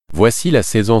Voici la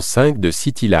saison 5 de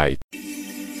City Light.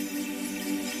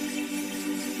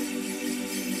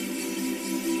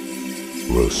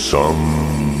 The sun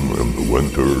in the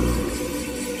winter,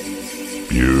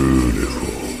 beautiful.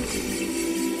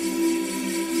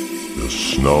 The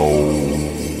snow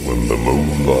in the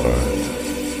moonlight,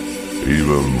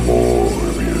 even more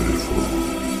beautiful.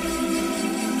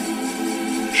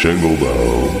 Jingle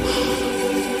bells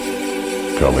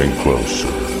coming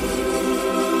closer.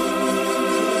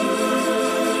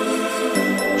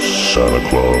 Santa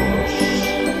Claus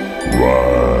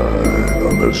right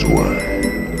on his way.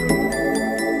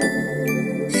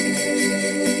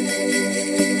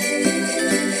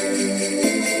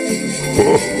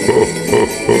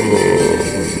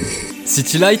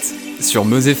 City Light sur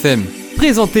Meuse FM,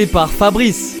 présenté par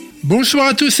Fabrice. Bonsoir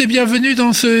à tous et bienvenue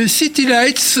dans ce City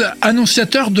Lights,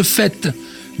 annonciateur de fêtes,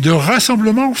 de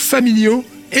rassemblements familiaux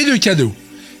et de cadeaux.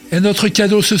 Et notre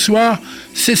cadeau ce soir,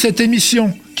 c'est cette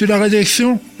émission que la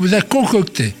rédaction vous a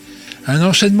concoctée. Un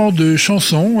enchaînement de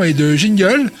chansons et de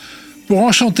jingles pour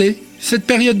enchanter cette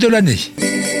période de l'année.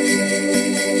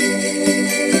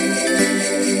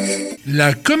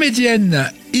 La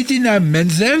comédienne Idina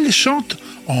Menzel chante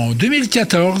en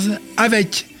 2014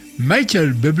 avec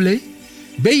Michael Bublé,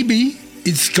 Baby,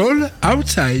 It's Cold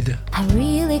Outside. I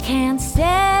really can't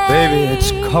stay. Baby,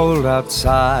 it's cold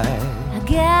outside. I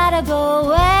gotta go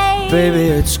away. Baby,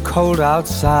 it's cold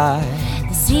outside.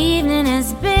 This evening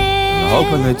has been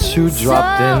Hoping that you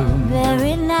dropped in.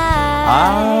 very nice.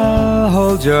 I'll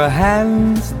hold your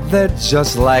hands, they're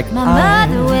just like My ice.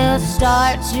 mother will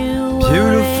start to worry.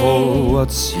 Beautiful,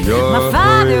 what's your My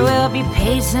father hurry? will be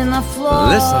pacing the floor.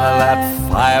 Listen to that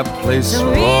fireplace So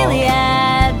roar. really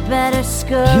I'd better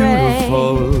scurry.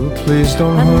 Beautiful, please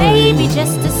don't Or hurry. maybe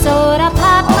just a soda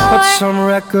pop I'll put or some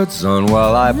records on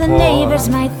while I the pour. neighbors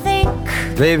might think,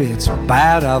 Baby, it's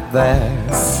bad out there.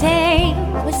 say,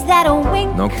 was that a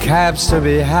wink? No cabs to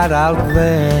be had out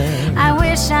there. I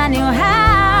wish I knew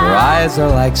how Your eyes are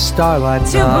like starlight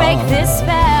to now. break this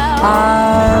spell.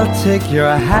 I'll take your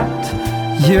hat.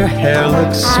 Your hair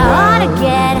looks I ought to swell.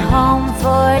 get home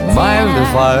for dinner. Mind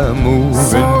if I move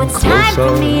So in it's time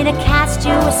closer? for me to cast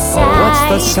you aside. Oh, what's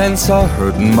the sense of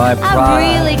hurting my I pride?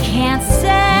 really can't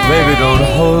say. Baby, don't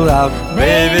hold out.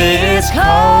 Baby, it's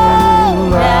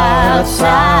cold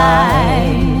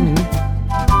outside.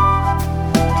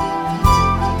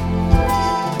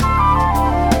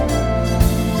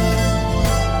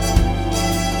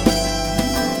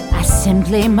 I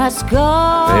simply must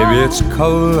go. Baby, it's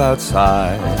cold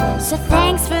outside. So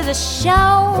thanks for the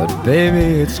show. But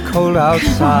baby, it's cold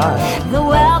outside. The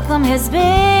welcome has been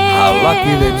How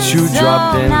lucky that you so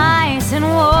dropped in. nice and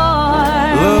warm.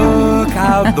 Look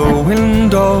out the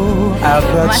window at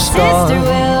that My storm. sister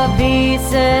will be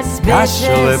suspicious. Gosh,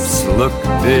 your lips look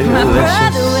My brother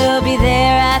delicious. will be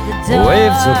there at the door.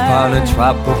 Waves upon a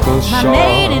tropical My shore.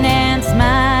 maiden aunt's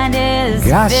mind is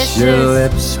Gosh, vicious. your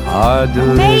lips are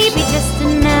delicious. Maybe just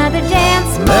another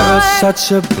dance more. Never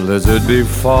such a blizzard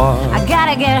before. I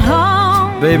gotta get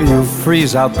home. Baby, you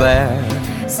freeze out there.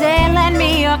 Say, lend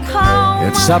me your comb.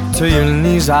 It's up to your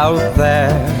knees out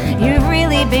there. You've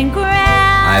really been grand.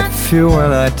 I feel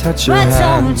when I touch your But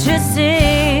hand. don't you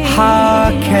see? How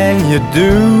can you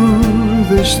do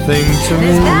this thing to me?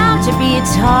 There's bound to be a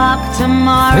talk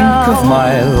tomorrow. Think of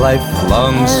my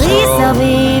lifelong At least there'll sorrow.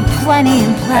 be plenty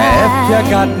in play. If you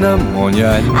got pneumonia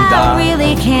and I die,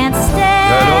 really can't stay.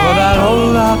 get over that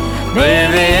hold up.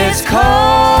 Baby, it's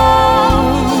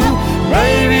cold.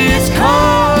 Baby, it's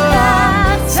cold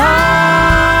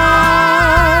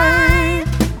outside.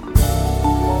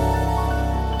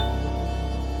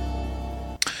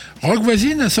 Rock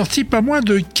Voisine a sorti pas moins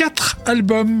de 4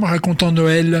 albums racontant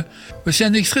Noël. Voici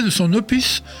un extrait de son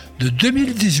opus de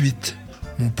 2018.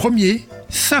 Mon premier,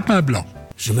 Sapin Blanc.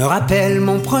 Je me rappelle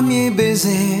mon premier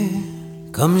baiser,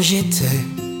 comme j'étais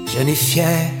jeune et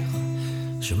fier.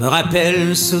 Je me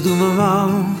rappelle ce doux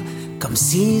moment, comme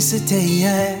si c'était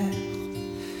hier.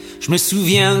 Je me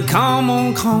souviens quand mon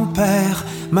grand-père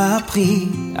m'a appris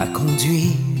à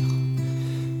conduire.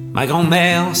 Ma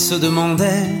grand-mère se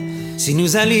demandait si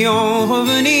nous allions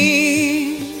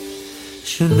revenir.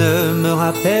 Je ne me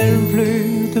rappelle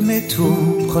plus de mes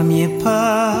tout premiers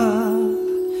pas,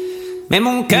 mais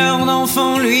mon cœur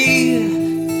d'enfant,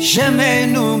 lui, jamais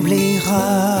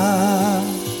n'oubliera.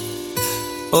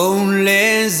 Oh,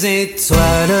 les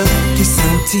étoiles qui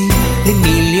scintillent, les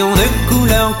millions de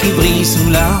couleurs qui brillent sous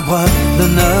l'arbre de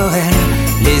Noël,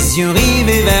 les yeux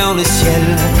rivés vers le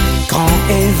ciel, grand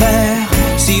et vert,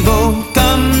 si beau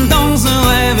comme dans un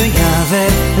rêve. Il y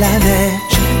avait la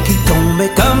neige qui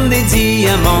tombait comme des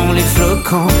diamants, les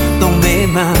flocons dans mes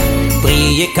mains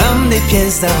brillaient comme des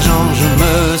pièces d'argent. Je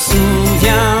me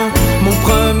souviens, mon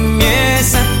premier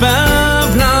sapin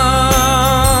blanc.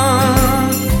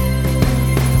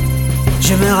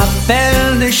 Je me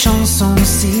rappelle des chansons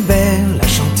si belles à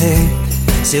chanter,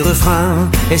 ces refrains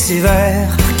et ces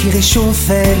vers qui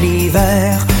réchauffaient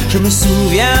l'hiver. Je me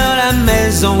souviens la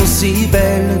maison si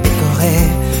belle décorée,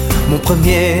 mon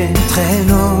premier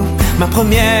traîneau, ma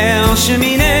première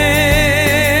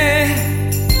cheminée.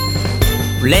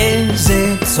 Les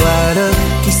étoiles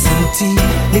qui scintillent,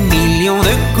 les millions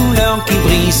de couleurs qui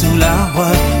brillent sous l'arbre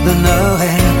de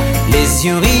Noël, les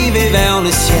yeux rivés vers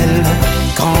le ciel,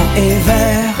 grand et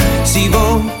vert, si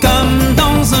beau comme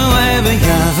dans un rêve. Il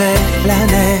y avait la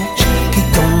neige qui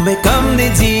tombait comme des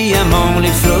diamants,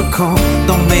 les flocons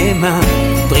dans mes mains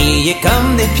brillaient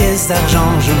comme des pièces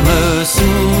d'argent. Je me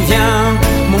souviens,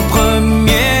 mon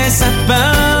premier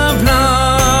sapin blanc.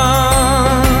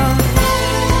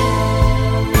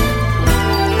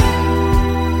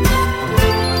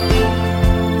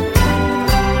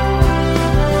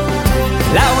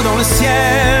 Là-haut dans le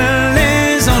ciel,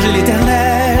 les anges et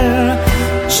l'Éternel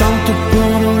chantent pour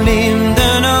nous l'hymne de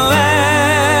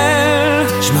Noël.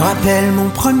 Je me rappelle mon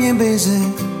premier baiser,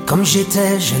 comme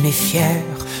j'étais jeune et fier.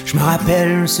 Je me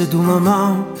rappelle ce doux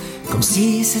moment, comme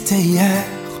si c'était hier.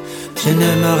 Je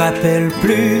ne me rappelle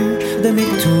plus de mes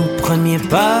tout premiers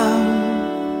pas,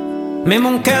 mais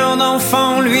mon cœur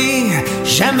d'enfant, lui,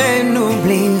 jamais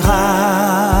n'oubliera.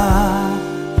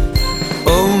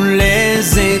 Oh, les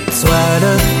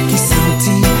étoiles qui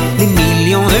scintillent, les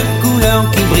millions de couleurs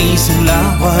qui brillent sous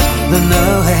l'arbre de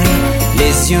Noël,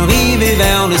 les yeux rivés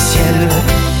vers le ciel,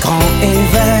 grand et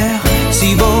vert,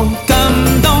 si beau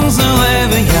comme dans un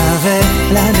rêve. Il y avait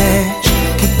la neige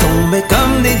qui tombait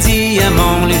comme des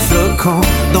diamants, les flocons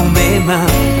dans mes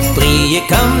mains brillaient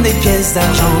comme des pièces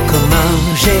d'argent, comme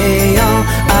un géant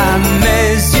à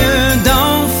mes yeux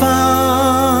d'enfant.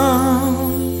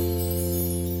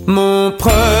 Mon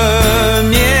premier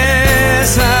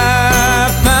sapin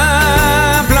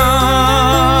blanc.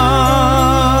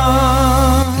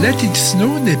 Let It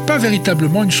Snow n'est pas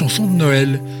véritablement une chanson de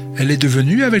Noël. Elle est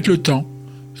devenue avec le temps.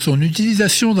 Son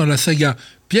utilisation dans la saga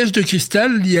Piège de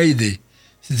cristal l'y a aidé.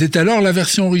 C'était alors la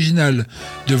version originale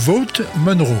de Vought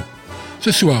Monroe.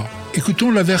 Ce soir,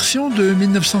 écoutons la version de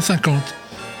 1950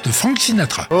 de Frank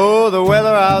Sinatra. Oh, the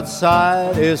weather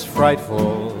outside is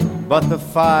frightful, but the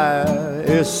fire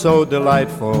is so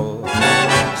delightful.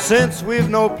 Since we've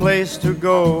no place to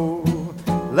go,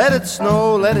 let it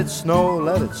snow, let it snow,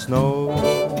 let it snow.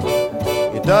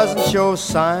 It doesn't show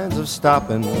signs of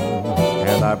stopping,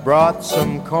 and I brought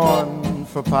some corn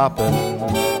for popping.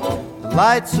 The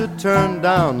lights are turned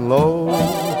down low.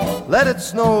 Let it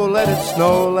snow, let it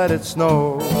snow, let it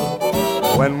snow.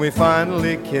 When we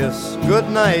finally kiss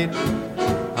goodnight,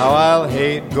 how I'll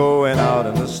hate going out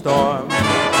in the storm.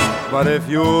 But if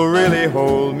you'll really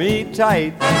hold me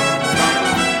tight,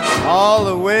 all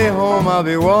the way home I'll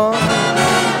be warm.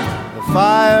 The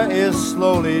fire is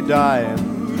slowly dying,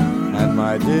 and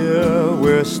my dear,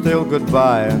 we're still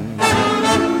goodbying.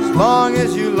 As long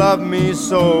as you love me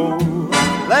so,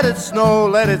 let it snow,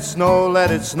 let it snow,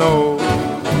 let it snow.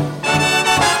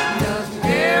 He doesn't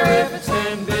care if it's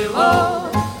 10 below.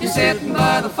 He's sitting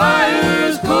by the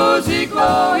fire's cozy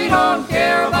glow. He don't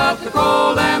care about the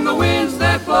cold and the winds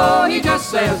that blow. He just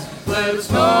says, let it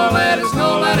snow, let it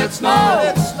snow, let it snow.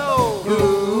 Let it snow.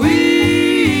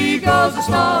 Ooh-wee goes the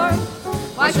storm.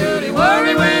 Why should he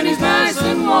worry when he's nice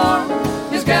and warm?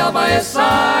 His gal by his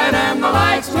side and the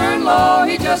lights turn low.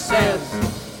 He just says,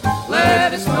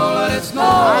 let it snow, let it snow.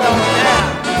 I don't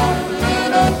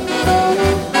care.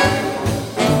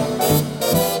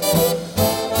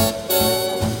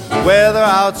 The weather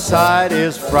outside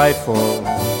is frightful,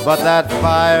 but that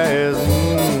fire is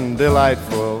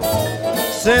delightful.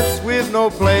 Since we've no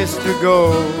place to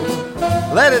go,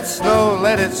 let it snow,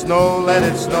 let it snow, let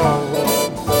it snow.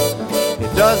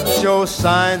 It doesn't show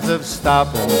signs of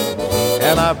stopping,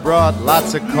 and I brought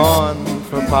lots of corn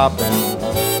for popping.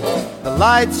 The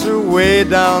lights are way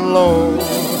down low,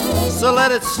 so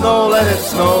let it snow, let it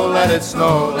snow, let it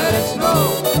snow, Let it snow.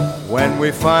 When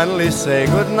we finally say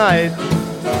goodnight,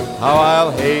 how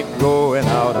I'll hate going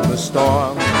out in the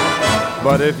storm.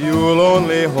 But if you'll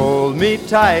only hold me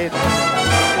tight,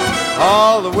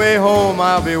 all the way home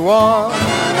I'll be warm.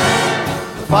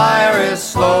 The fire is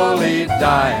slowly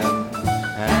dying,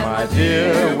 and my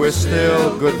dear, we're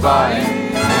still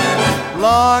goodbying.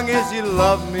 Long as you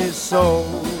love me so,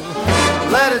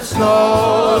 let it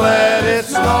snow, let it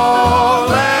snow,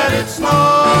 let it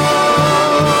snow.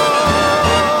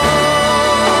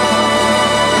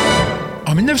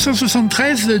 En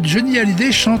 1973, Johnny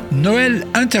Hallyday chante Noël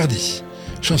interdit.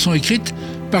 Chanson écrite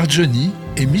par Johnny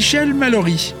et Michel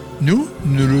Mallory. Nous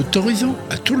l'autorisons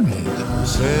à tout le monde.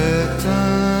 C'est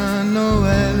un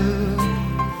Noël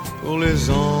pour les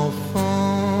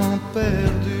enfants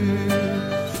perdus,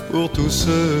 pour tous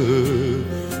ceux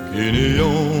qui n'y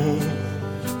ont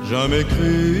jamais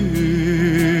cru.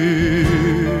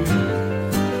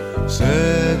 C'est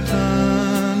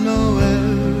un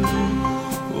Noël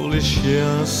pour les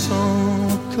chiens sans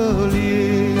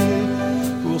collier,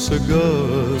 pour ce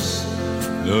gosse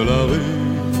de la rue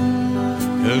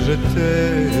que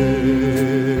j'étais.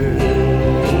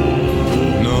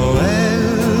 Noël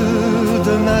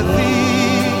de ma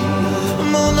vie,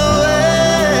 mon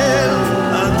Noël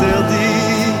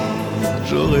interdit,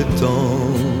 j'aurais tant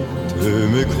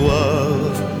aimé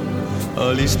croire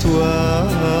à l'histoire.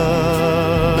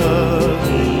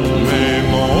 Mais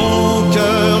mon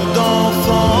cœur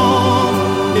d'enfant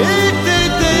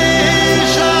était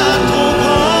déjà trop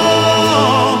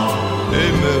grand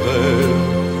et mes rêves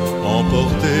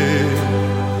emportés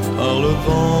par le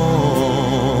vent.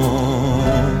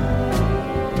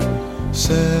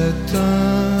 C'est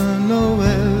un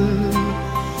Noël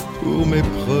pour mes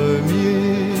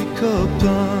premiers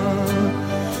copains,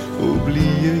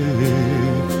 oubliés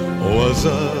au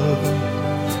hasard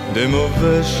des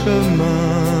mauvais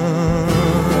chemins.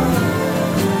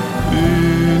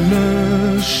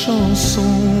 Une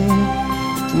chanson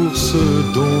pour ceux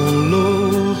dont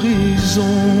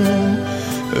l'horizon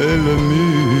et le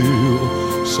mur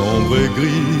sombre et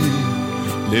gris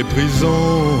des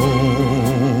prisons.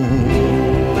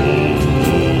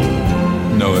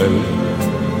 Noël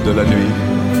de la nuit,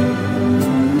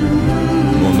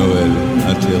 mon Noël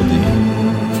interdit.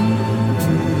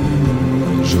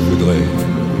 Je voudrais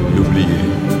l'oublier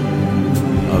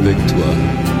avec toi,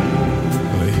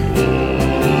 oui.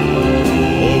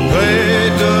 Auprès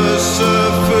de ce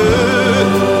feu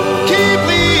qui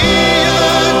brille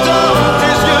dans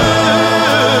tes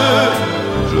yeux,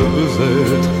 je veux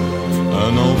être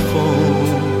un enfant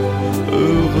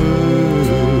heureux.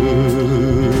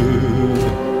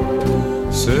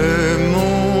 C'est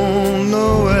mon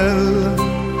Noël,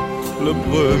 le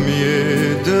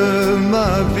premier de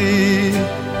ma vie,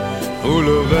 où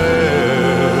le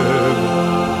rêve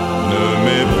ne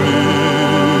m'est plus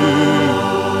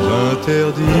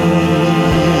interdit.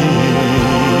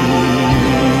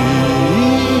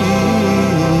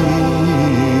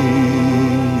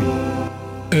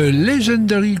 A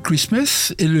Legendary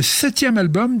Christmas est le 7e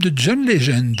album de John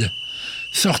Legend.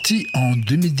 Sorti en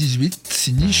 2018,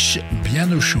 s'y niche bien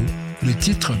au chaud le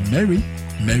titre Merry,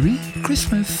 Merry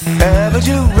Christmas. Ever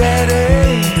you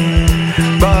ready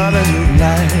for the new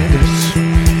night?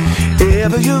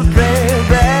 Ever you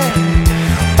ready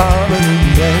for the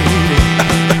new day?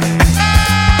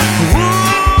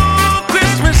 Ooh,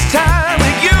 Christmas time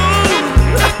with you.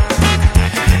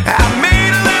 I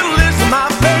made a little list of my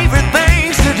favorite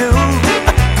things to do.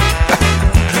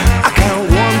 I count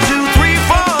 1, 2, 3,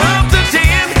 4 up to 10,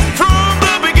 from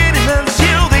the beginning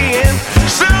until the end.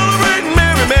 Celebrating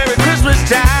Merry, Merry Christmas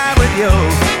time with you.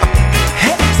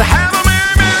 Hey, so have a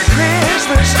Merry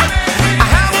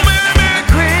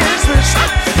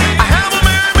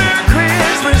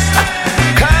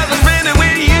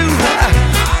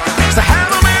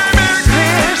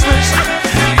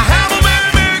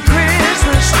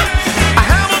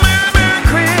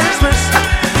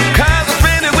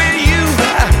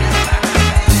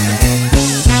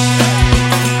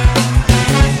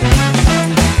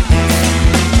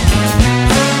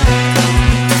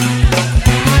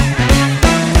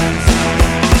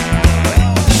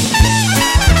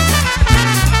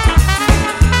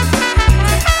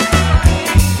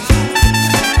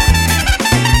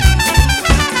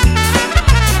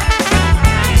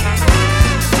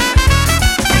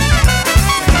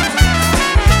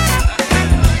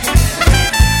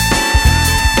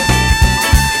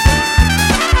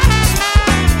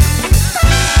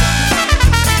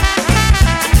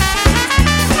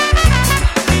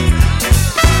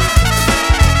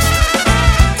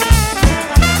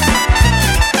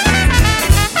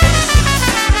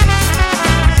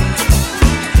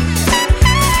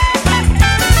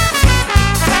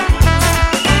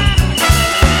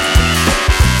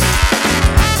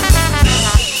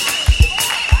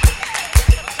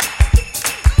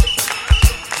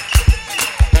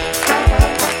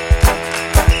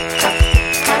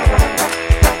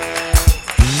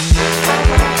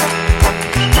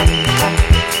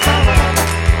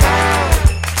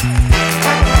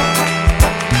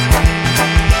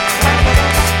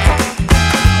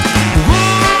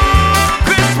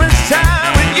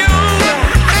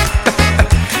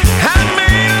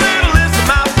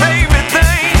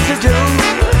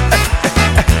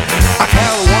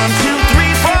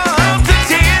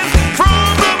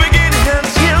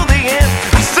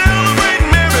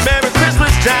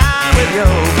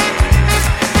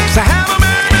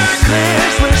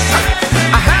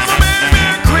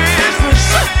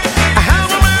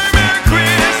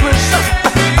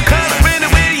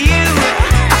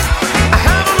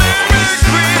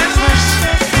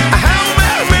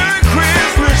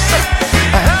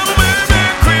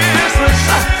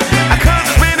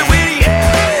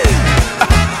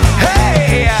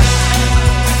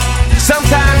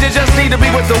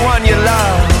with the one you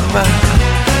love.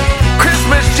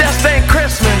 Christmas just ain't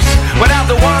Christmas without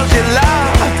the ones you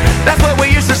love. That's what we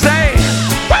used to say.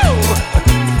 Woo!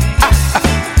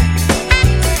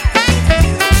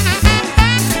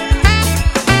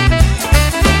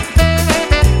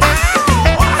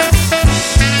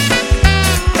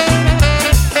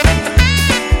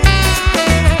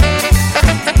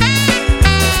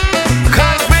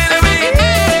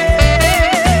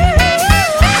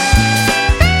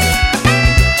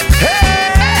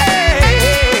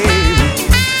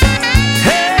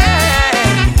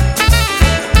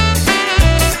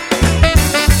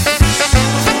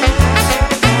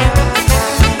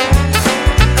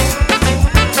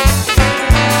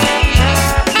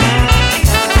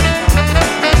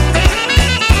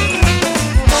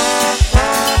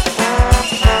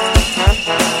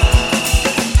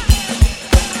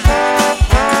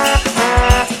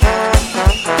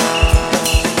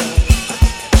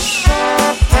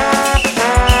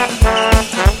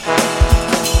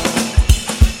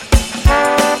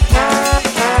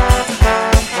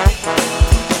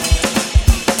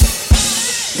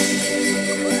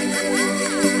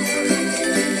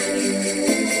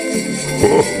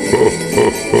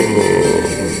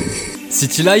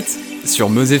 City Light sur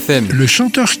Meuse FM. Le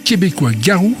chanteur québécois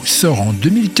Garou sort en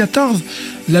 2014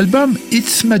 l'album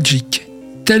It's Magic,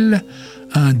 tel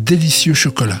un délicieux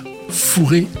chocolat,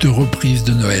 fourré de reprises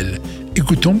de Noël.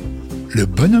 Écoutons Le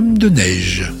bonhomme de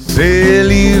neige. C'est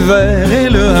l'hiver et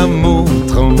le hameau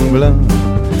tremblant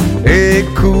est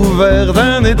couvert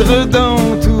d'un édredon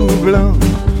tout blanc.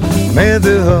 Mais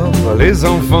dehors, les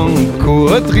enfants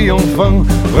courent triomphants.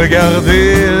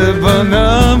 Regardez le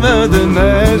bonhomme de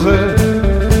neige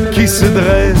qui se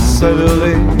dresse à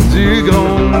l'oreille du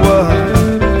grand bois.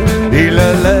 Il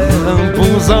a l'air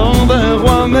imposant d'un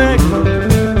roi maigre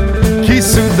qui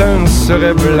soudain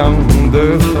serait blanc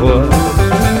de froid.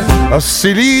 Oh,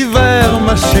 c'est l'hiver,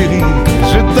 ma chérie,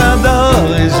 je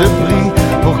t'adore et je prie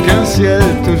pour qu'un ciel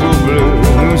toujours bleu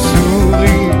nous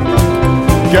sourie.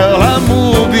 Car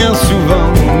l'amour, bien souvent,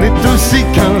 n'est aussi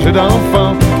qu'un jeu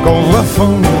d'enfant qu'on voit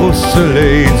fondre au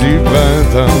soleil du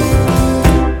printemps.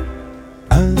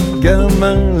 Un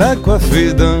gamin l'a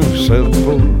coiffé d'un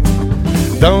chapeau.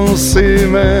 Dans ses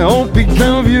mains, on pique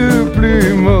un vieux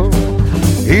plumeau.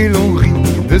 Et l'on rit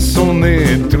de son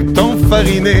nez tout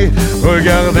enfariné.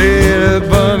 Regardez le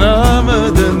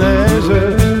bonhomme de neige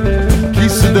qui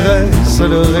se dresse à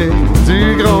l'oreille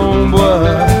du grand bois.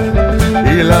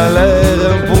 Il a l'air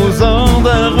imposant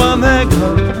d'un roi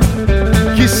nègre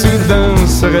qui soudain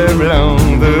serait blanc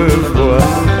de froid.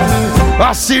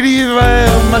 Ah, c'est l'hiver,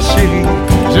 ma chérie,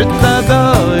 je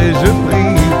t'adore et je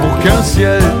prie pour qu'un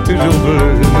ciel toujours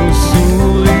bleu nous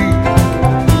sourie.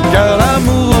 Car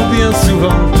l'amour, bien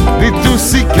souvent, est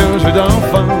aussi qu'un jeu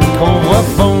d'enfant qu'on voit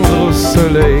fondre au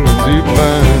soleil du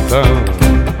printemps.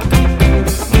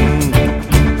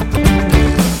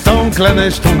 Tant que la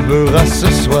neige tombera ce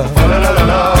soir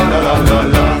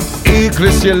et que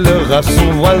le ciel leur a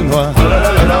son voile noir,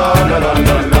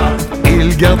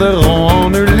 ils garderont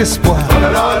en eux l'espoir.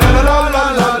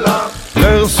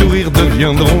 Leurs sourires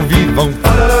deviendront vivants.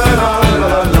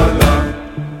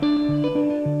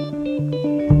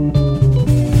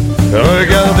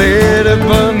 Regardez le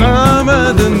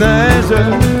bonhomme de neige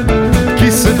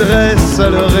qui se dresse à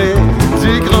l'oreille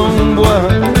du grand bois.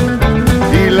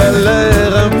 Il a l'air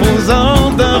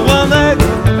imposant d'un roi nègre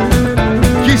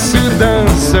qui soudain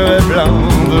serait blanc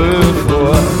de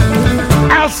froid.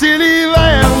 Ah, c'est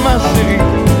l'hiver, ma chérie,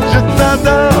 je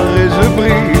t'adore et je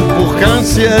prie pour qu'un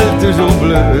ciel toujours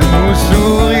bleu nous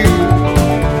sourie.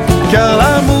 Car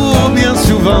l'amour, bien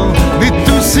souvent,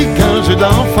 n'est aussi qu'un jeu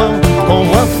d'enfant qu'on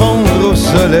voit fondre au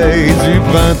soleil du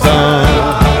printemps.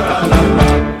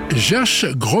 Josh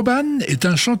Groban est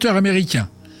un chanteur américain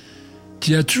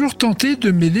qui a toujours tenté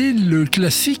de mêler le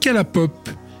classique à la pop.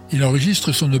 Il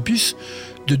enregistre son opus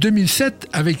de 2007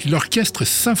 avec l'Orchestre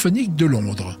symphonique de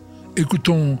Londres.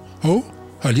 Écoutons Oh,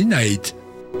 Holy Night.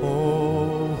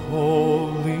 Oh,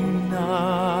 holy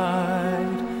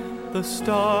night, the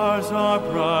stars are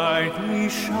brightly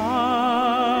shining.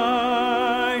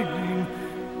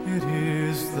 It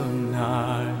is the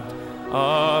night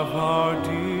of our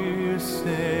dear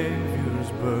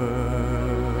Savior's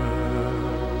birth.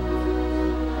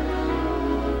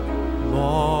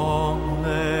 Long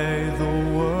lay the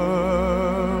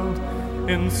world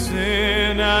in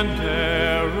sin and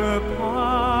error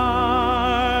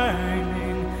pining,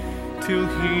 till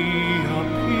He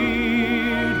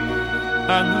appeared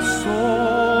and the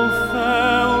soul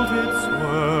felt its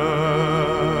worth.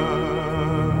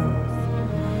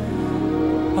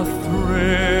 A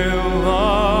thrill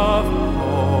of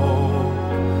hope,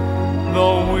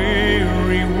 the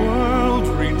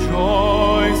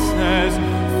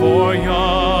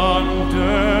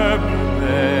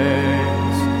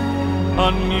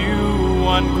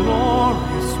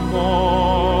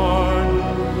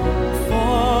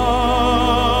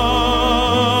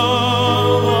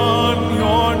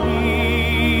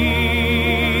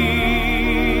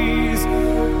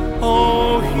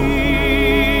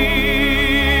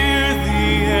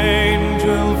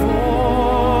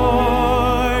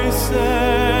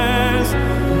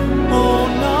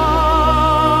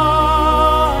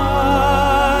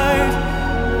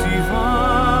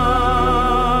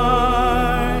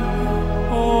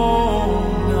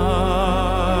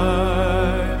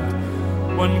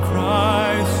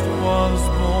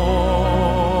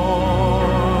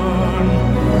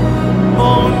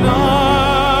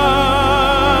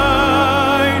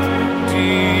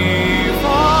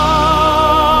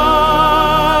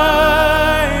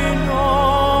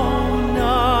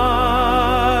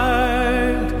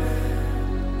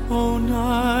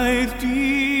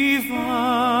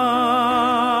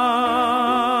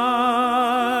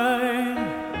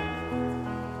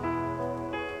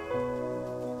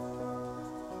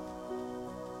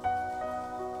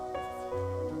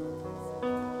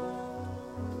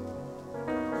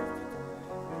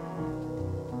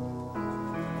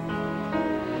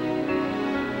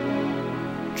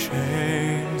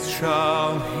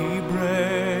shall he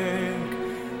break,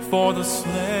 for the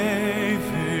slave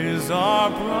is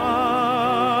our brother,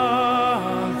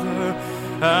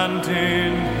 and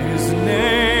in his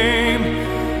name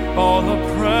all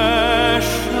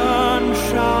oppression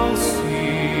shall cease.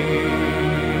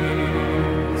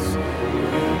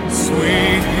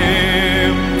 Sweet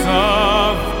hymns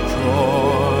of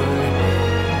joy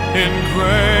in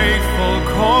grateful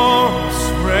chorus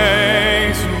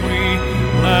raise we,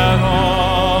 let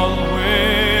all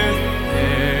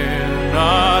within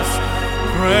us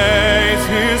praise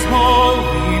his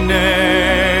holy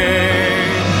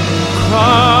name.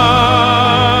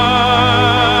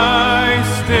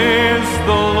 Christ is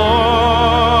the Lord,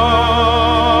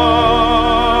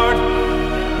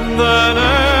 then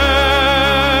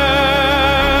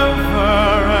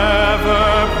ever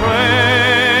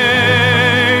praise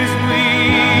we.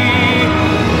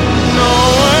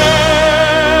 Noel,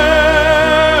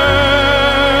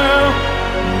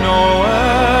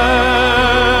 Noel,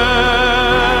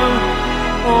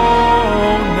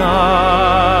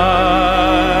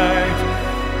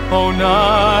 O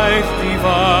night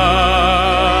divine.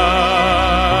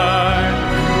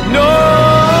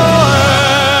 Noel,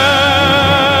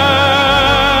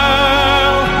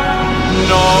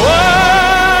 Noel,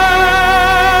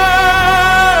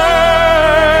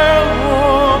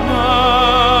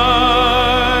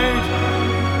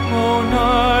 O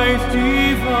night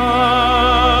divine.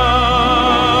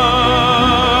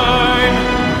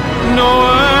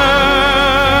 Noel,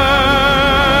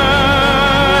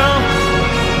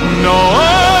 Noel.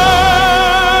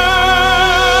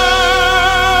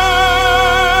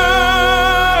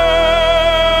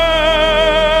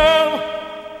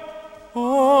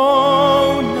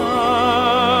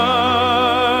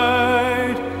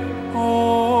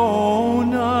 Oh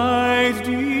night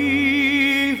divine.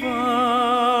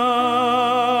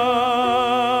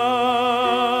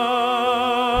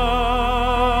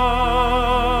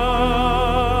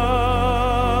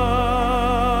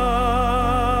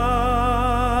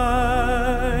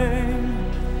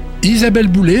 Isabelle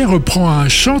Boulay reprend un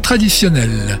chant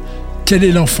traditionnel. Quel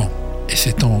est l'enfant? Et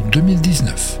c'est en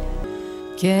 2019.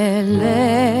 Quel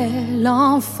est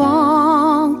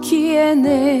l'enfant qui est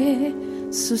né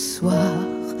ce soir,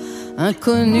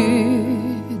 inconnu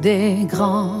des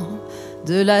grands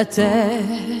de la terre?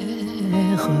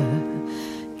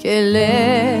 Quel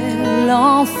est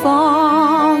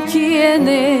l'enfant qui est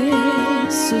né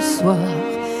ce soir,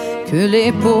 que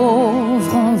les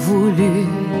pauvres ont voulu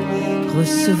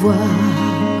recevoir?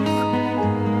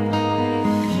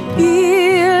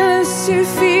 Il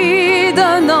suffit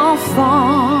d'un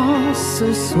enfant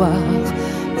ce soir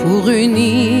pour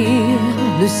unir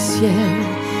le ciel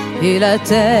et la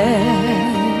terre.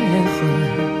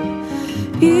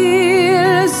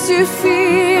 Il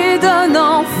suffit d'un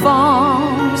enfant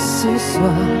ce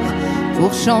soir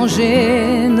pour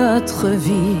changer notre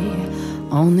vie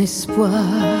en espoir.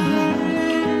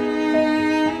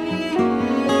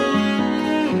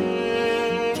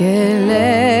 Quel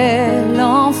est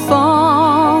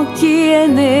l'enfant qui est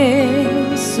né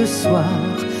ce soir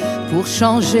pour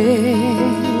changer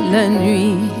la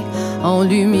nuit en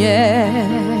lumière?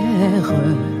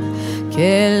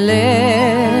 Quel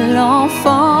est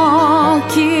l'enfant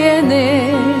qui est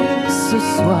né ce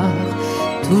soir,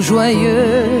 tout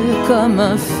joyeux comme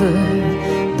un feu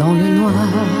dans le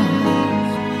noir?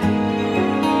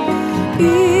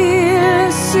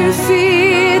 Il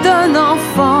suffit d'un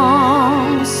enfant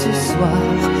ce soir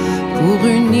pour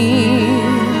unir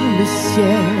le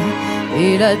ciel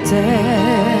et la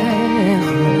terre.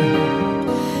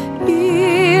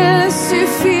 Il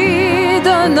suffit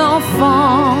d'un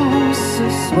enfant ce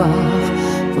soir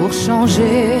pour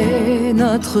changer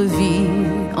notre vie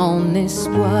en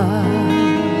espoir.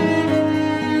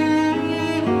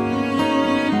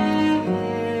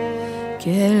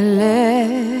 Quel est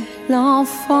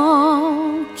l'enfant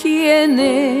qui est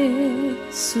né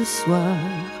ce soir,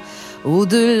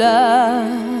 au-delà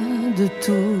de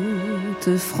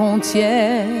toute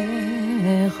frontière?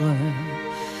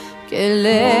 Quel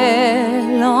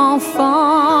est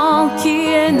l'enfant qui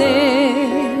est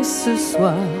né ce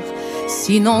soir,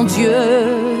 sinon Dieu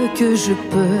que je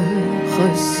peux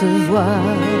recevoir?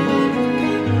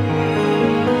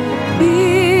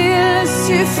 Il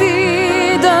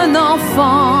suffit d'un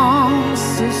enfant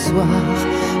ce soir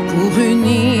pour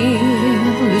unir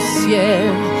le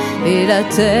ciel et la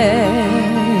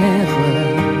terre.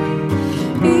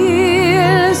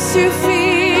 Il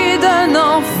suffit d'un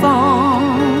enfant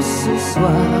ce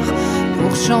soir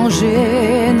pour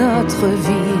changer notre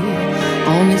vie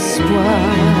en espoir.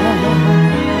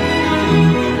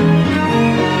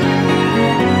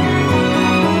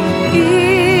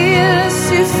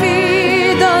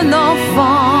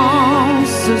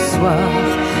 soir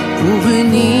pour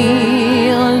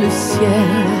unir le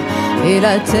ciel et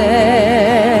la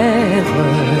terre.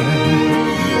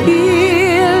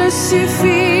 Il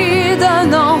suffit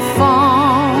d'un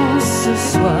enfant ce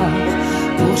soir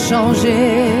pour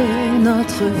changer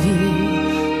notre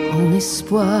vie en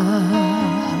espoir.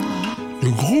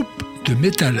 Le groupe de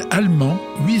métal allemand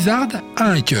Wizard a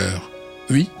un cœur.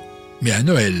 Oui, mais à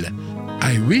Noël.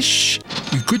 I wish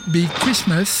we could be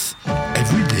Christmas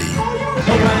every day.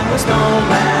 When the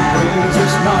snowman brings the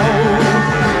snow,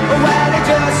 well, he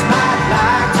just might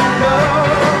like to know,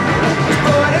 just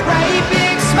put a great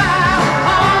big smile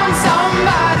on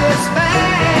somebody's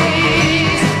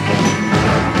face.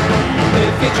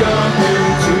 If you jump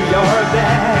into your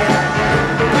bed,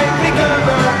 quickly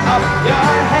cover up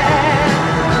your head.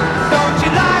 Don't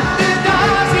you lock the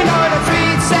doors, you know the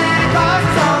sweet Santa Claus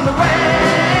is on the way.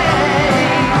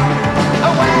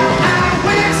 Oh, well, I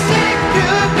wish it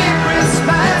could be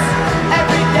Christmas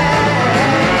every day.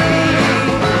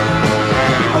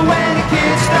 When the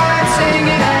kids start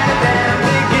singing and the band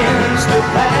begins to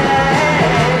play.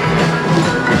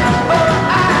 Oh,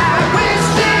 I wish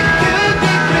it could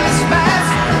be Christmas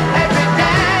every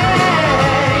day.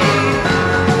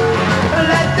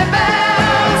 Let the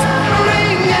bells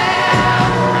ring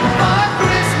out for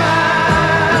Christmas.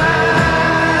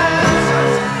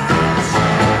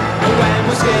 When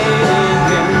we're skating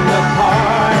in the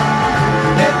park,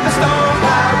 if the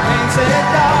snowplow paints it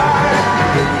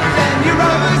dark, then your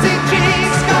rosy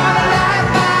cheeks gonna light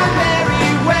my merry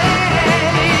way.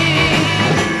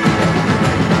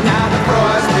 Now the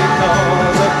frosty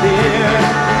thaws appear,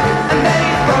 and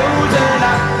they've frozen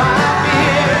up my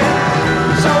beer.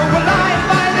 So we'll lie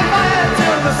by the fire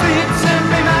till the sleep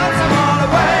simply melts them all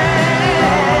away.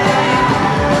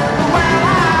 Well,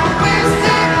 I wish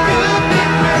it could be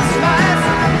Christmas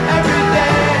every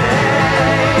day.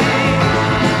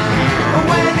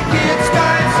 When the kids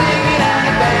start singing and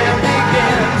the band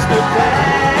begins to play.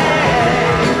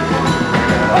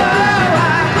 Oh,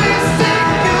 I wish it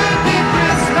could be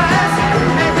Christmas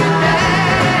every day.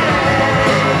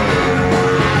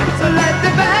 So let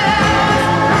the bells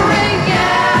ring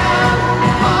out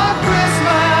for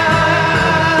Christmas.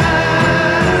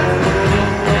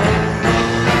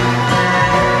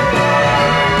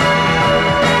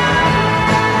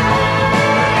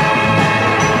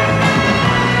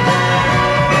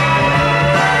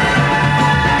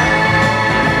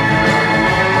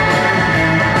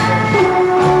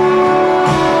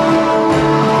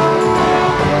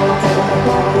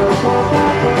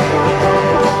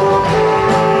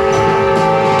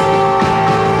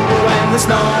 When the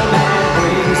snowman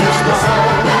brings the snow,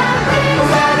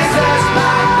 well, he just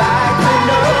might like to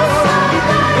know,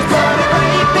 he's put a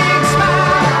great big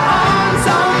smile on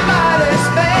somebody's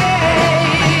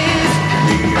face.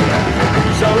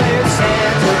 So if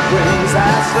Santa brings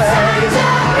our sleighs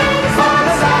all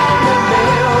along the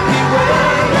Milky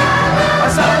Way, or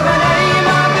so the name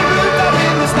of the rooftop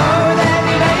in the snow that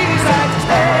he ladies like to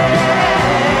stay.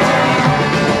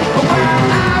 Well,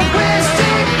 I wish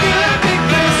it could be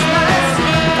Christmas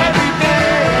every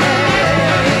day.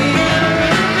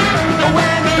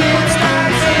 When the kids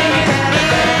start singing and the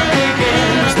band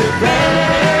begins to play.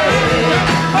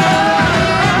 Oh,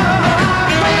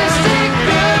 I wish it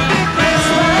could be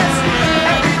Christmas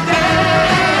every day.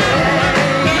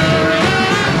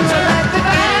 So let the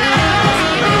bells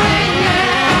ring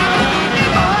out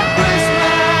for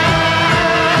Christmas.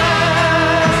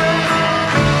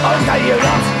 Okay, you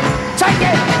lot, take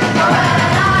it.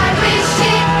 I wish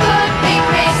it could be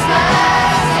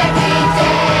Christmas every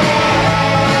day.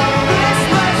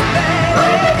 Christmas Day.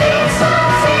 When the kids start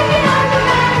singing and the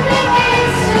band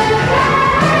begins to play.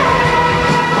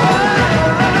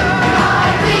 I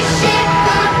wish it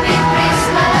could be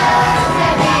Christmas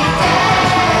every day.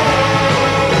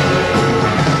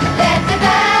 Let the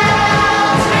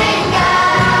bells ring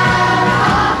out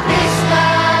for Christmas.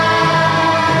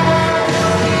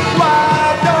 Why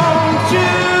don't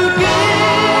you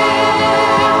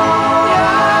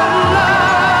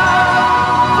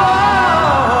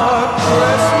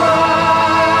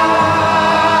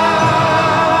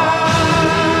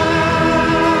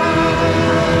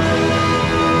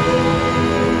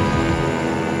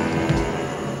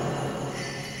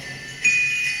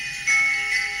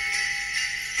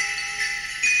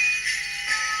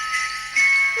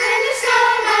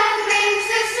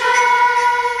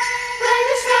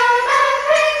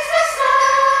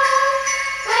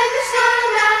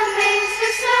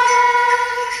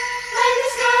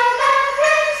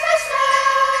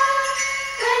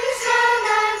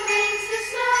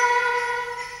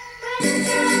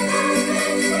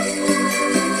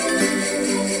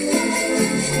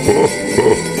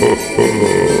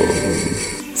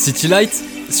City Light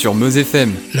sur Meuse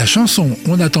FM. La chanson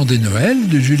On attendait Noël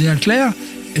de Julien Clerc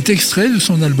est extrait de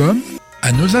son album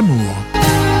À nos amours.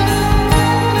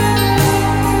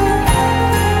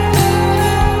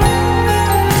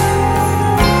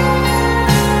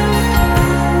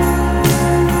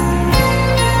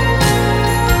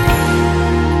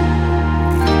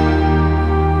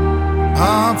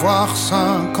 Avoir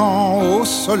 5 ans au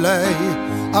soleil,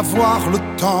 avoir le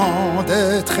temps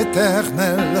d'être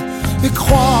éternel et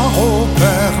croire au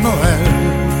Père Noël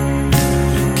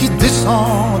qui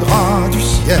descendra du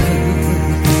ciel.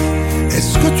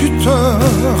 Est-ce que tu te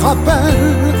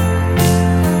rappelles,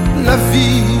 la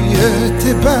vie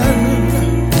était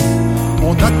belle,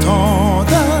 on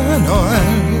attendait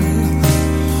Noël,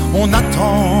 on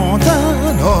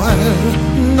attendait Noël,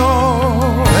 Noël.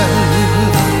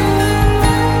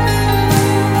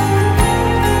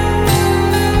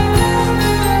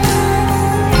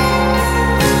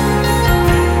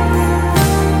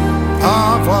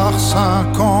 Avoir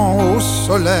 5 ans au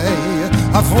soleil,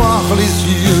 avoir les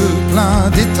yeux pleins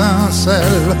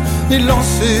d'étincelles et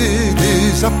lancer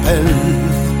des appels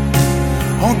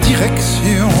en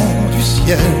direction du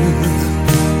ciel.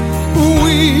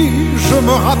 Oui, je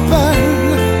me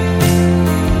rappelle,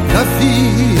 la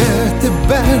vie était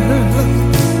belle,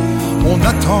 on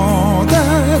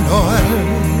attendait Noël,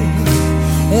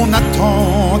 on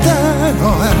attendait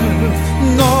Noël,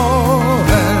 Noël.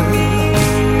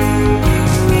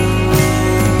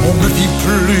 On ne vit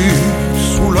plus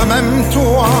sous le même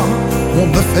toit, on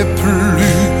ne fait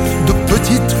plus de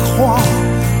petites croix.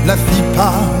 La vie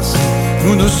passe,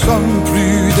 nous ne sommes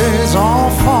plus des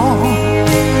enfants.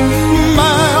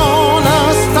 Mais en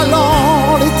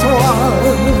installant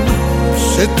l'étoile,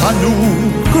 c'est à nous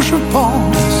que je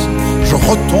pense, je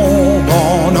retombe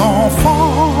en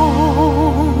enfance.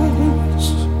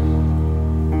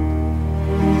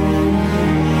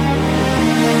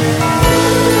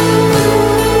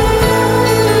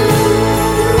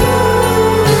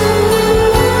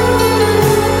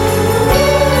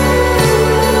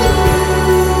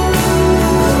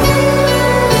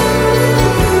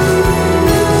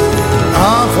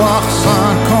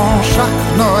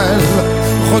 Chaque Noël,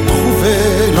 retrouver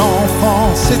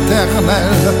l'enfance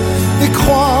éternelle et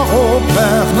croire au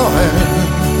Père Noël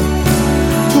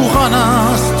pour un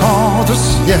instant de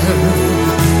ciel,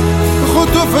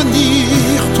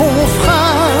 redevenir ton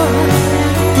frère,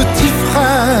 petit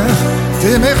frère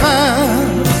téméraire,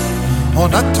 en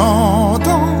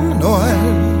attendant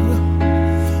Noël,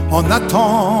 en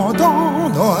attendant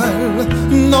Noël,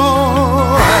 Noël.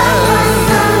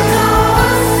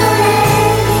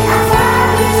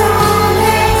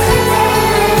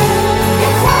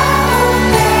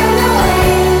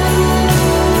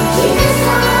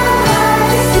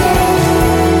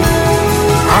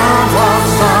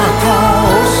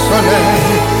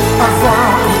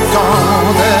 Avoir le temps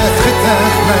d'être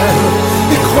éternel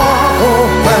et croire au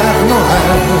Père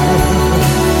Noël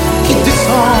qui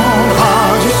descendra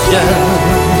du ciel,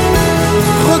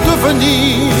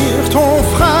 redevenir ton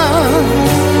frère,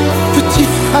 petit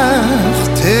frère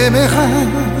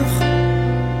téméraire,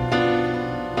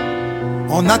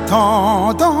 en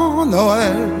attendant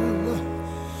Noël,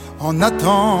 en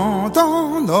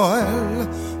attendant Noël,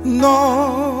 Noël.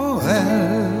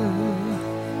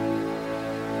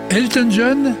 Elton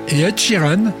John et Ed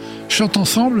Sheeran chantent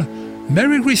ensemble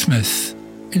Merry Christmas,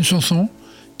 une chanson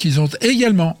qu'ils ont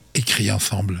également écrite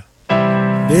ensemble.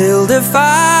 Build a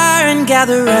fire and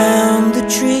gather round the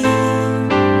tree.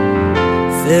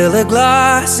 Fill a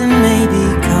glass and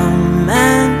maybe come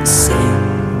and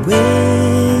sing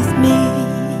with me.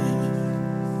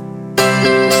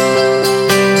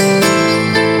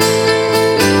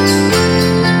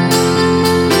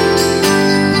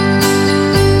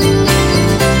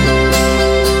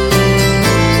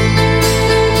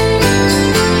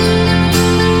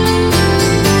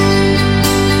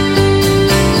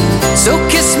 So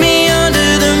kiss me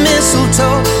under the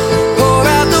mistletoe, pour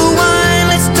out the wine,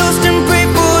 let's toast and pray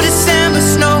for December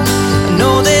snow. I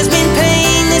know there's been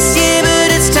pain this year, but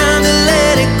it's time to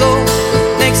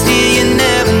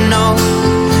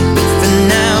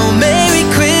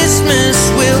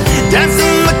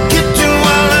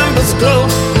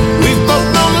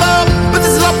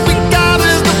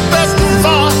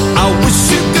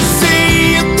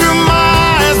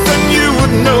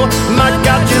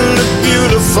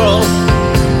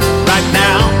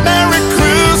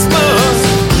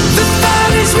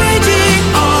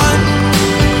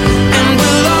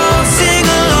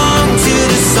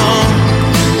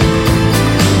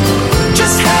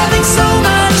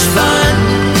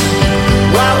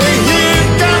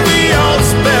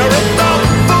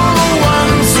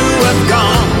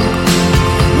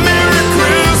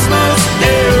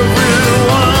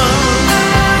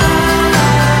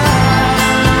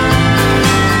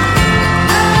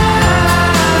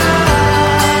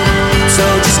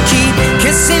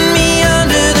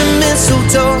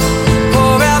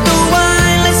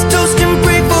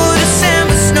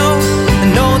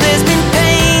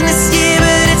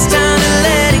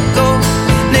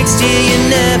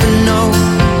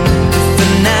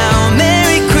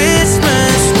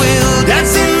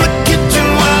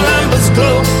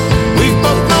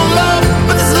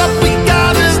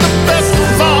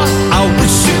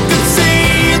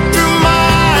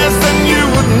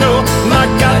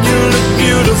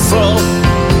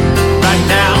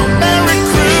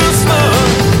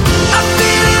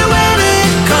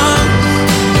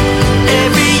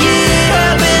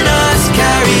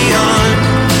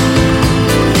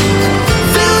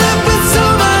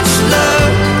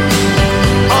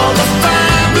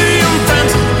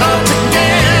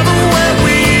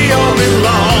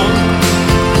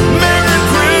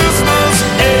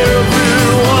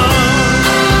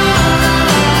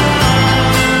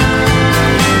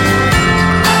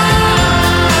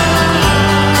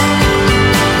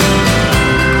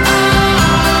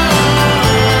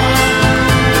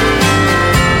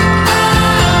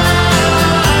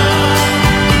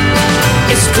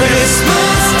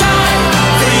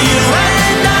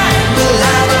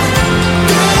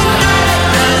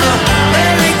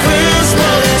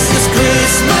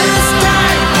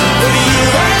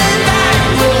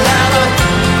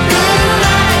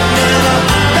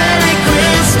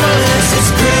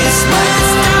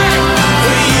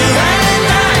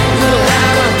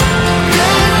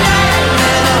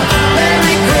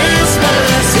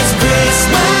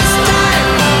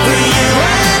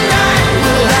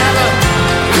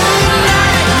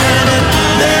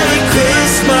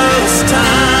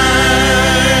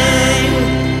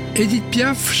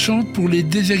chante pour les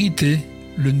déshérités,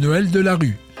 le Noël de la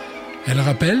rue. Elle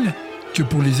rappelle que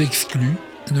pour les exclus,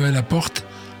 Noël apporte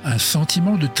un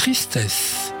sentiment de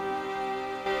tristesse.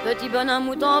 Petit bonhomme,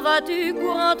 où t'en vas-tu,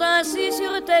 courant ainsi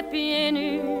sur tes pieds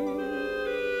nus?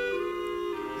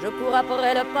 Je cours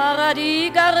après le paradis,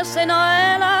 car c'est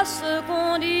Noël à ce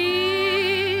qu'on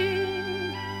dit.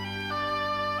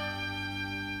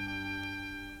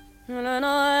 Le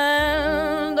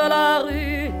Noël de la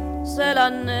rue, c'est la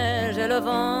neige et le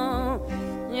vent.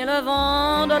 Et le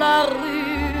vent de la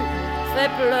rue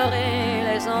fait pleurer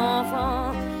les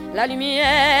enfants. La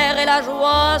lumière et la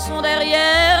joie sont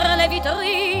derrière les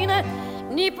vitrines.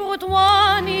 Ni pour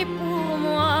toi, ni pour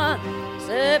moi,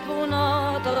 c'est pour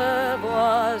notre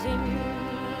voisine.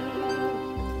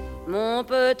 Mon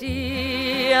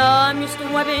petit,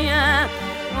 amuse-toi bien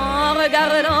en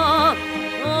regardant,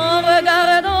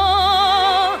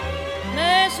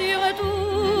 mais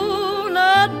surtout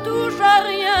ne touche à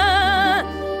rien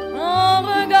en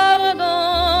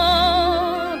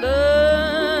regardant de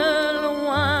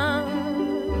loin.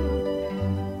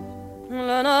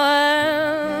 Le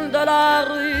Noël de la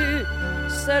rue,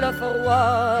 c'est le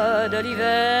froid de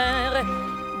l'hiver,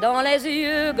 dans les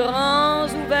yeux grands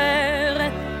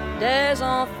ouverts des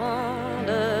enfants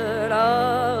de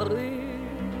la rue.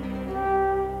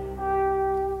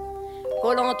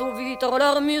 Collant aux vitres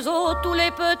leurs museaux, tous les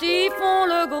petits font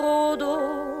le gros dos.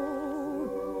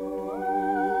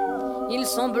 Ils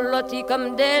sont blottis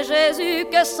comme des Jésus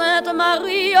que Sainte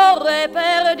Marie aurait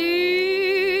perdu.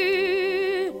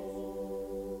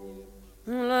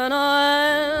 Le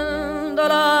Noël de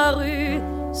la rue,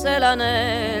 c'est la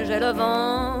neige et le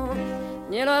vent.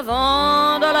 Et le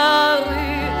vent de la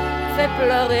rue fait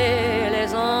pleurer les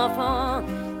enfants.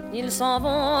 Ils s'en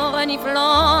vont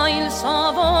reniflant, ils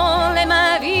s'en vont les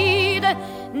mains vides,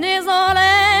 nez en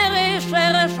l'air et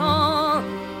cherchant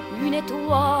une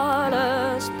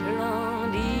étoile splendide.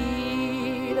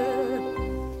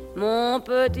 Mon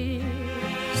petit,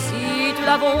 si tu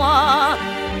la vois,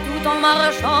 tout en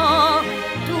marchant,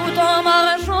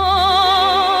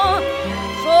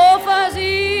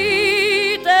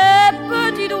 chauffe-y tes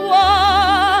petits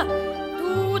doigts,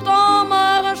 tout en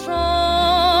marchant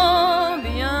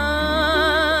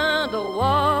bien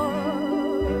droit.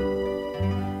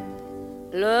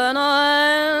 Le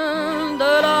Noël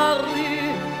de la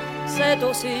rue, c'est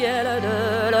au ciel de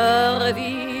leur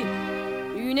vie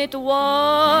une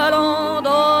étoile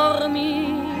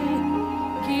endormie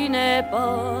qui n'est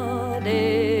pas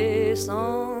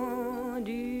descendue.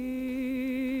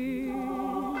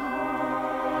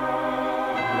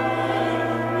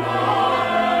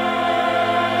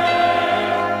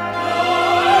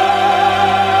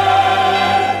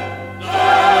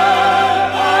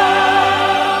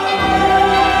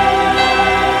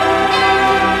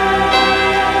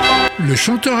 Le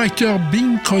chanteur-acteur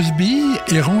Bing Crosby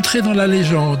est rentré dans la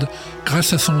légende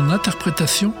grâce à son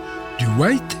interprétation du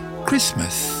White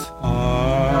Christmas.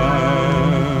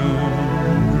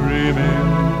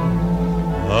 Dreaming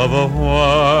of a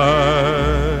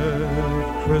white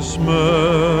Christmas,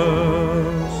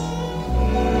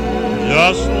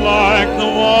 just like the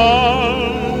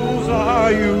ones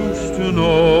I used to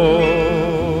know,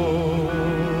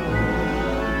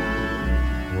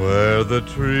 where the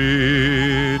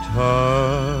treetops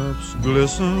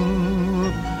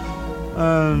glisten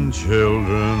and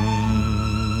children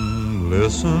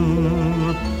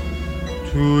listen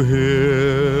to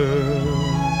hear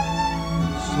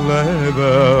sleigh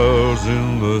bells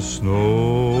in the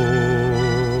snow.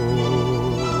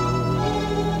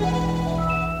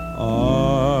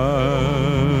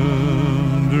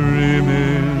 I'm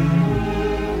dreaming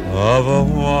of a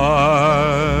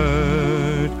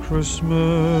white Christmas,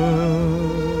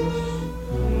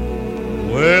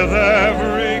 with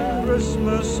every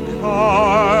Christmas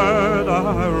card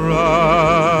I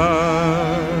write.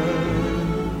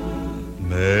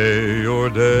 May your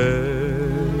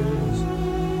days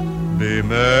be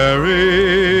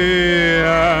merry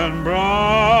and bright,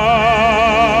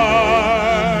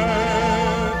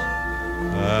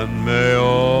 and may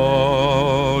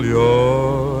all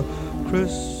your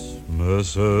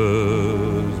Christmases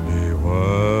be white.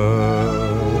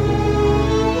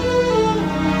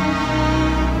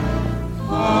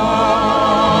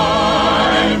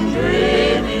 I'm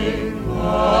dreaming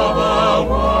of a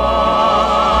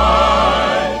white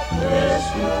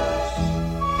Christmas,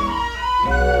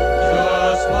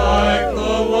 just like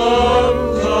the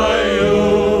ones I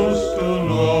used to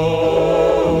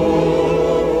know,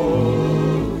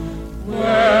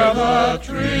 where the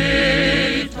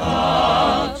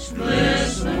treetops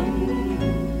glisten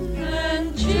and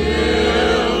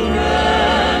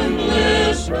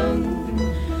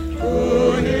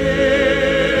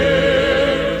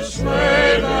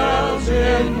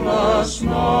the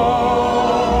snow.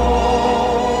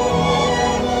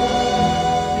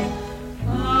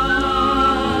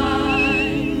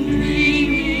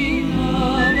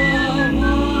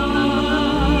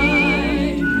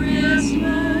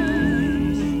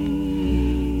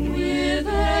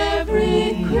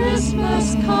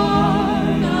 Christmas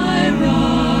card I write.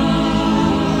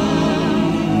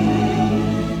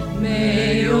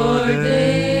 May your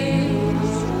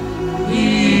days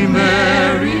be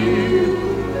merry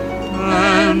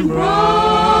and bright,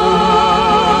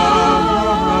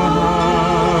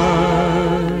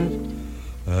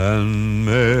 and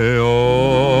may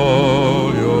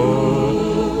all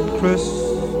your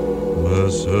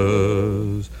Christmases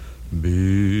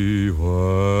be white.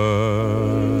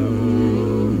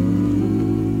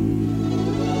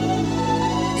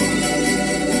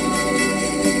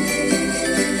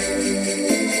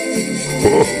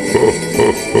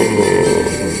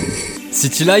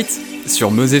 City Light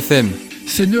sur Meuse FM.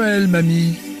 C'est Noël,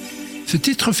 mamie. Ce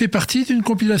titre fait partie d'une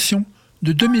compilation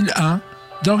de 2001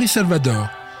 d'Henri Salvador.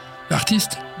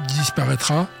 L'artiste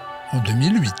disparaîtra en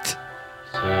 2008.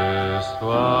 Ce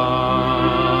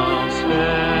soir, c'est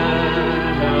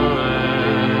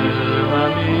Noël,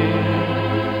 mamie.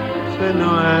 C'est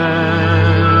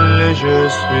Noël et je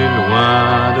suis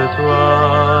loin de toi.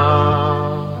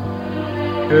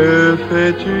 Que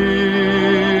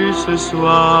fais-tu ce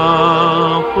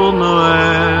soir pour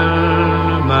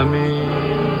Noël, mamie?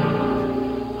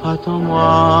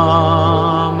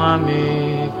 Attends-moi,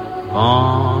 mamie,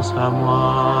 pense à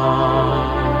moi.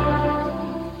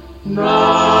 Noël,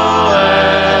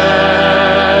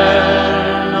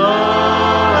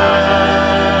 Noël,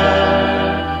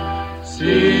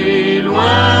 si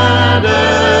loin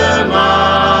de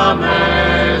ma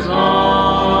maison.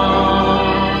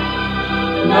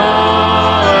 Noël,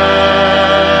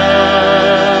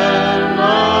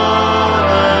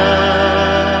 Noël,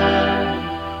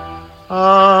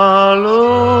 à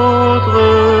l'autre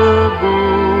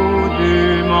bout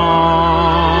du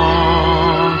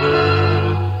monde.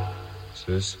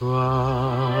 Ce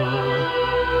soir,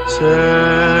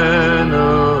 c'est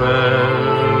Noël.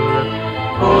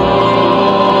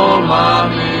 Oh,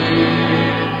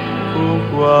 mamie,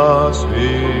 pourquoi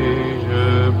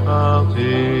suis-je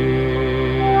parti?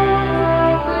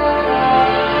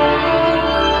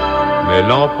 Mais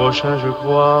l'an prochain, je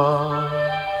crois,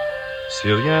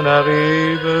 si rien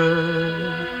n'arrive,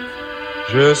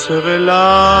 je serai là,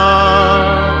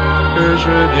 que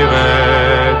je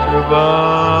dirai tout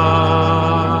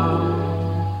bas.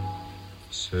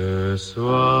 Ce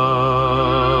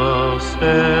soir,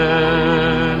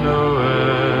 c'est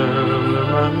Noël,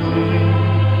 mamie,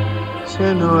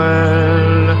 c'est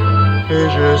Noël, et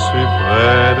je suis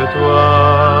près de toi.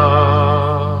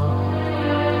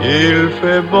 Il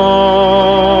fait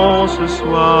bon ce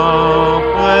soir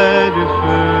près du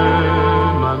feu,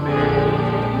 mamie.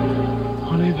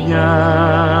 On est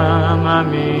bien,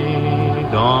 mamie,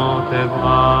 dans tes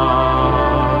bras.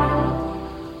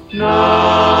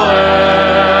 Noël,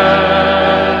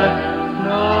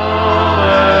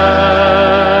 Noël,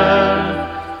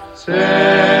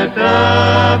 c'est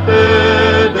un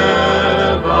peu de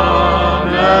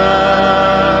bonheur.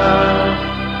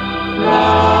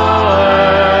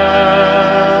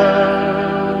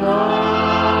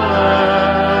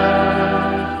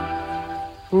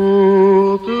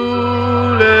 Pour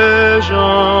tous les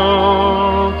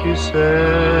gens qui s'aiment,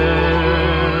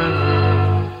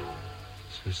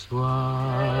 ce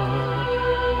soir,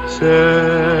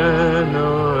 c'est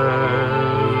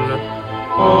Noël.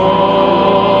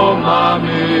 Oh,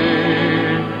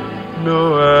 mamie,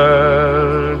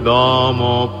 Noël dans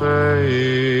mon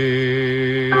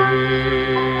pays.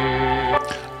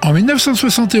 En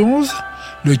 1971,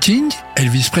 le King,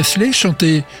 Elvis Presley,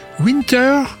 chantait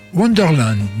Winter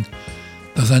Wonderland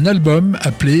dans un album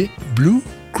appelé Blue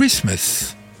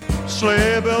Christmas.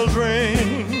 Sleigh bells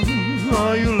ring,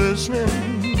 are you listening?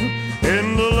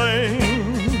 In the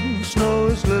lane, snow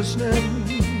is glistening.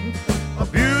 A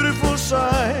beautiful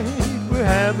sight, we're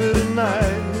happy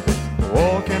tonight,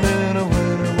 walking in a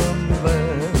winter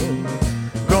wonderland.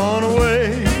 Gone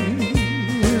away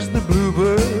is the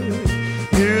bluebird,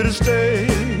 here to stay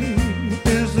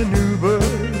is the new bird.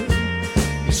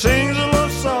 He sings a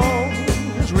love song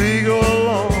as we go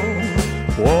along,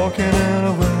 walking in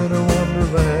a winter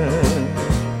wonderland.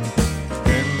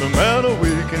 In the meadow we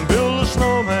can build a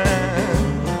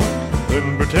snowman,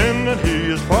 then pretend that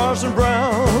he is Parson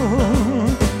Brown.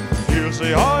 He'll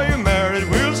say, are you married?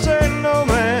 We'll say, no,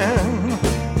 man.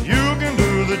 You can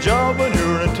do the job when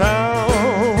you're in town.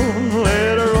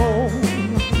 Later on,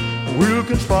 we'll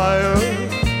conspire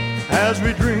as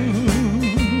we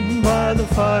dream by the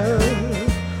fire.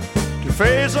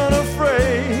 face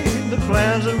unafraid the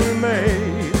plans that we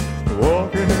made,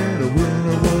 walking in a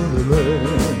winter wonderland.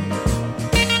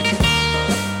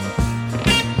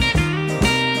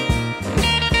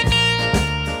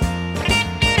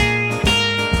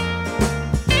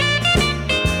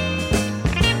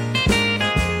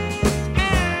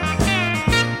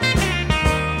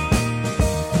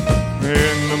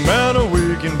 In the meadow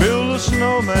we can build a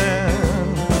snowman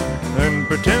and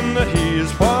pretend that he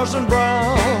is Parson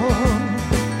Brown.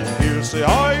 He'll say,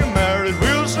 are you married?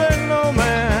 We'll say, no,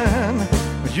 man,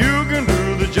 but you can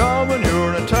do the job when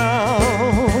you're in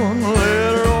town.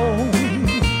 Later on,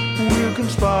 we'll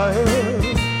conspire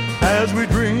as we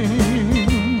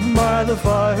dream by the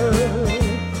fire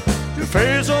to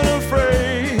face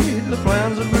unafraid the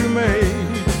plans that we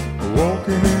made,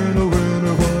 walking in a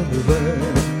winter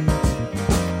wonderland.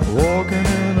 Walking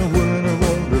in a winter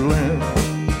wonderland.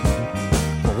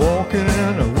 Walking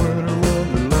in a winter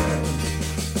wonderland.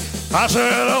 I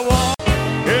said I walk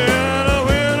in a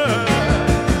winter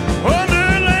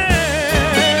wonderland.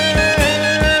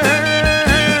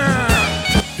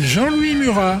 Jean-Louis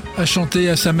Murat a chanté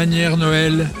à sa manière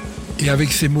Noël et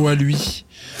avec ses mots à lui.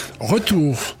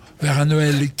 Retour vers un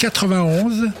Noël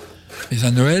 91, mais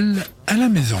un Noël à la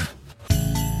maison.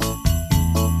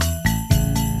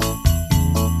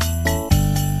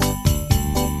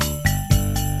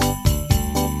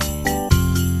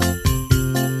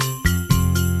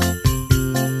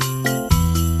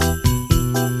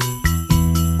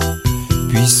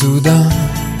 Puis soudain,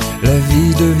 la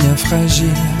vie devient fragile,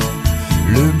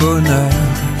 le bonheur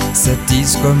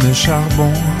s'attise comme le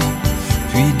charbon,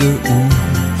 puis de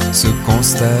où se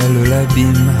constelle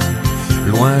l'abîme,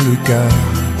 loin le cœur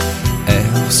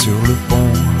erre sur le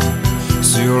pont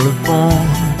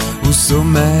où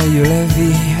sommeille la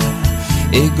vie,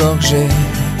 égorgé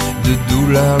de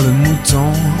douleur le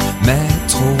mouton, mais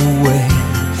trop roué,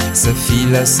 sa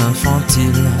filasse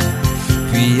infantile,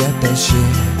 puis attaché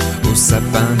au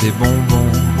sapin des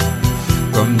bonbons,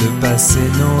 comme de passer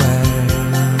Noël,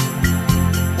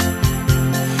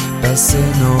 passer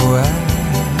Noël.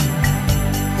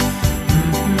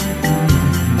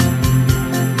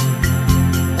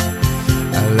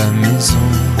 À la maison,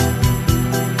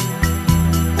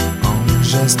 en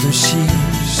geste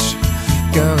chiche,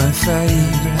 cœur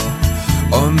infaillible,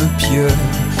 homme pieux,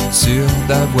 sûr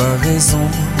d'avoir raison,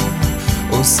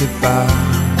 au sépare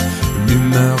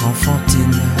l'humeur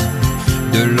enfantine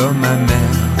de l'homme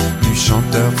amer, du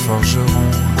chanteur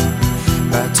forgeron,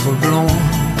 pâtre blond,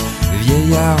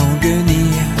 vieillard en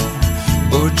guenille,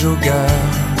 beau jogger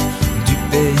du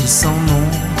pays sans nom.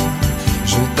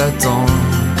 Je t'attends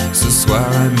ce soir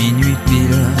à minuit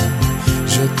pile,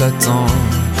 je t'attends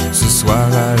ce soir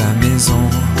à la maison,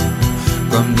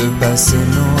 comme de passer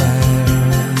Noël,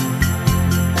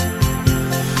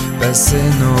 passer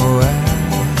Noël.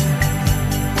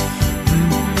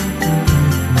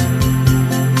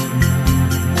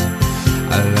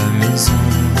 À la maison.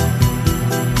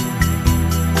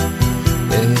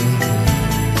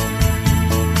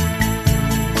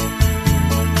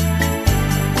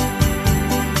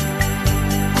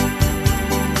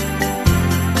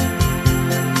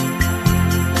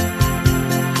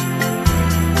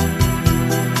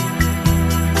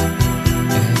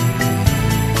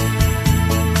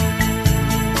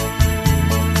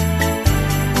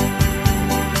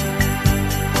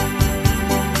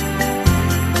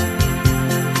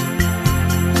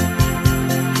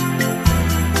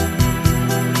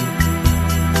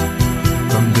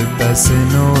 Passer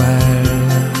Noël,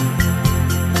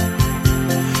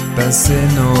 passer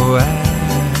Noël.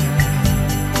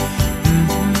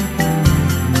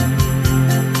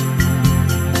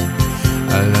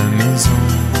 À la maison,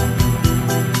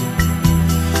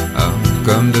 oh,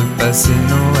 comme de passer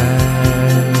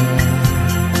Noël,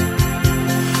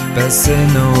 passer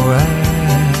Noël.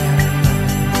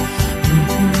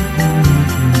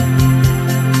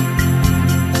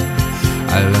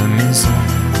 À la maison,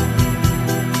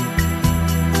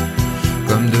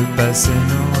 comme de passer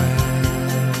Noël.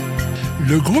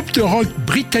 Le groupe de rock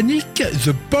britannique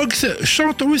The Pogues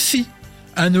chante aussi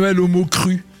un Noël au mot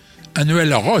cru, un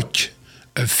Noël rock,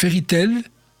 A Fairy Tale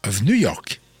of New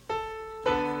York.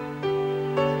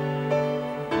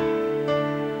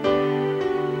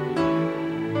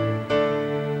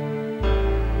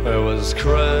 It was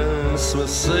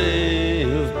Christmas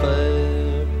Eve,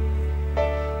 babe,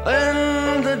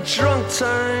 in the drunk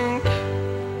tank.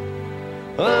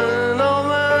 An old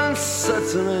man said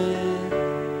to me,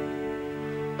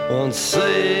 won't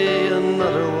see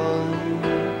another one.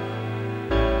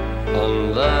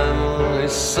 And then he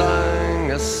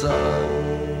sang a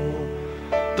song,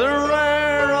 the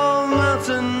rare old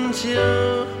mountain around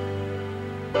you.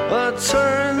 I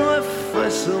turned my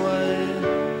face away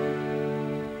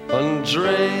and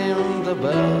dreamed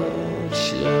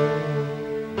about you.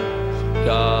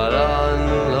 Got on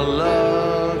a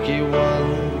lucky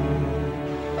one,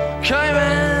 came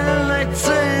in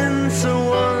 18 to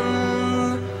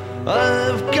 1.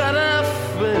 I've got a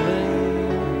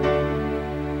feeling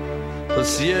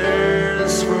this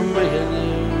year's for me and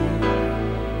you.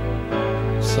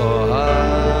 So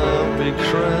happy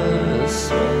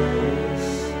Christmas,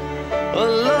 I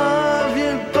love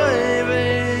you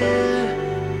baby.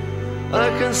 I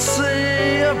can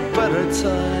see a better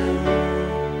time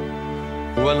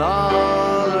when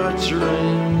all our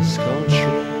dreams come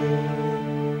true.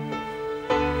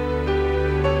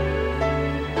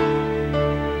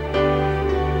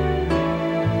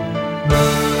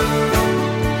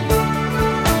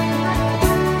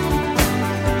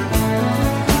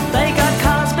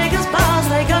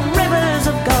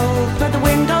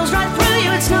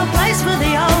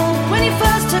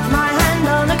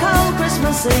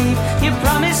 Eve. You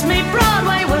promised me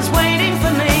Broadway was waiting for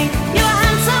me. You were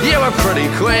handsome. You were pretty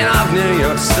queen of New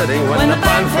York City. When the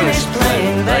band finished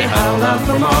playing, they held out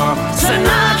for more.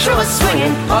 Sinatra was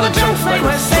swinging, all the drunks they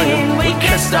were singing. We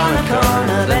kissed on the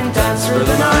corner, then danced through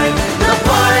the night. The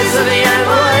boys of the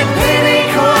NYPD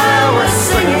choir were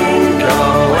singing, "Go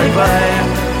away, babe,"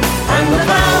 and the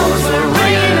bells were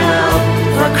ringing out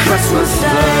for Christmas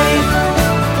Day.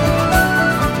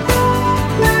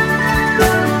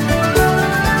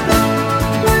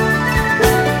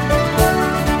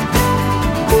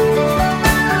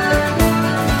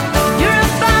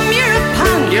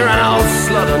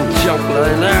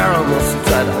 Lying there almost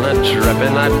dead on a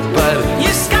dripping night bed.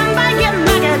 You scumbag, you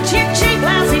maggot, you cheap,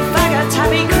 lousy faggot.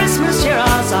 Happy Christmas, you're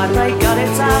ours, I pray God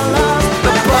it's our love.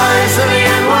 The boys of the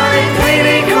NYPD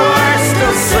choir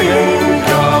still singing,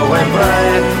 "Go away,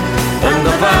 babe," and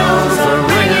the bells are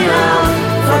ringing out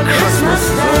for Christmas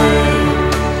Day.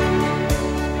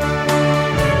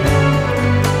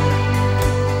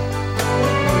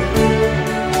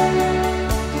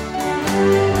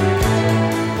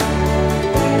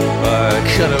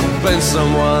 Could have been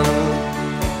someone.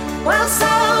 Well,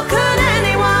 so could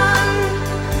anyone.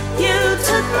 You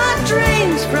took my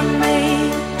dreams from me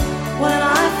when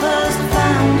I first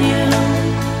found you.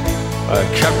 I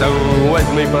kept them with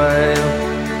me, babe.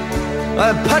 I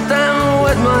put them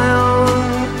with my own.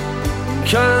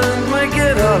 Can't make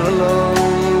it all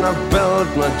alone. I built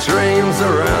my dreams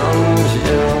around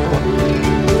you.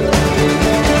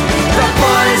 The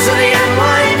boys of the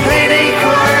NYPD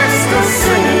choir still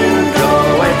singing, "Go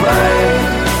away, babe,"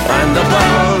 and the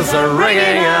bells are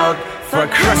ringing out for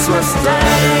Christmas Day.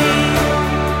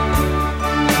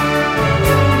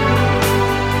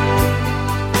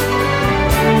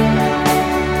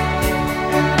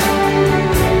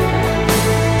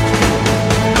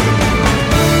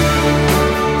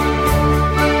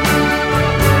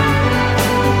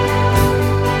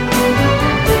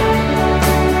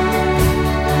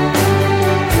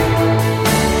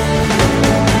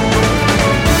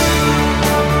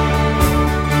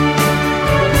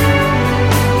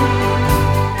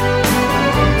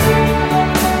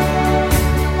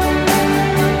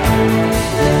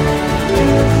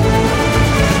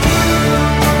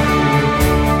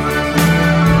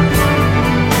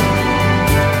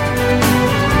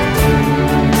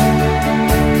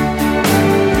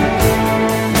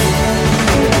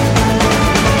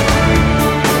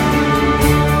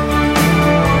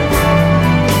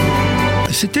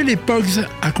 C'était les Pogs,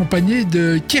 accompagnés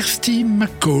de Kirsty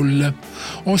MacColl.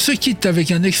 On se quitte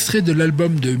avec un extrait de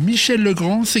l'album de Michel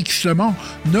Legrand s'exclamant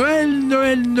 « Noël,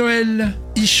 Noël, Noël ».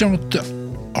 Il chante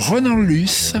Renan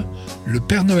Luce, le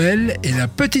Père Noël et la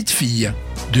petite fille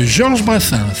de Georges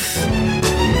Brassens.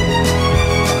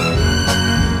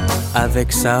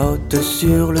 Avec sa hotte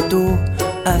sur le dos,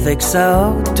 avec sa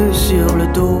hotte sur le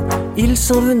dos, il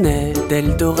s'en venait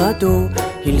d'Eldorado,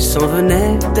 il s'en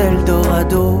venait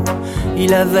d'Eldorado.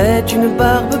 Il avait une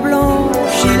barbe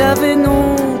blanche, il avait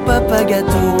non papa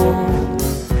gâteau.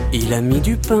 Il a mis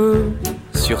du pain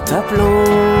sur ta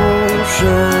planche,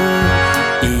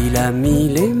 il a mis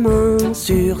les mains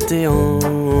sur tes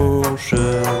hanches.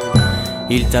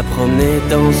 Il t'a promené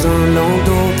dans un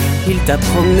landau, il t'a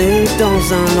promené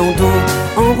dans un landau.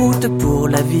 En route pour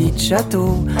la vie de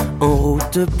château, en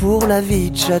route pour la vie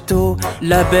de château.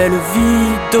 La belle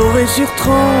vie dorée sur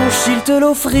tranche, il te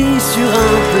l'offrit sur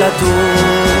un plateau.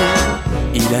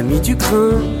 Il a mis du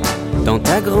crin dans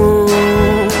ta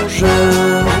grange,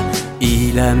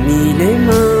 il a mis les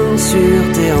mains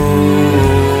sur tes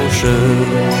hanches.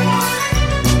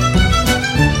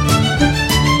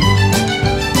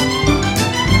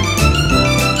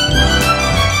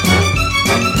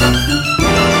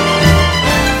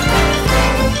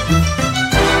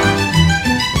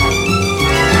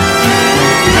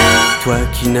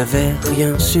 qui n'avais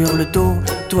rien sur le dos,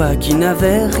 toi qui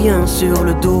n'avais rien sur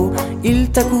le dos, il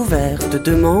t'a couverte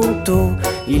de manteau,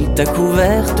 il t'a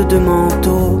couverte de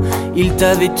manteau, il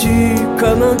t'a vêtu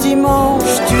comme un dimanche,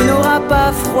 tu n'auras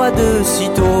pas froid de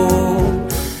sitôt.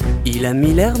 Il a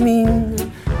mis l'hermine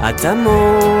à ta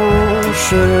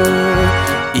manche,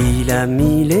 il a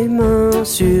mis les mains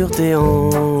sur tes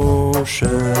hanches.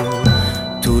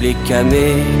 Tous les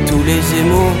camés, tous les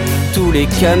émaux, tous les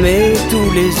camés,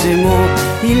 tous les émaux,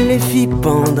 il les fit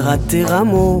pendre à tes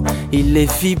rameaux, il les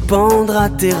fit pendre à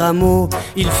tes rameaux,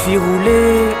 il fit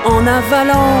rouler en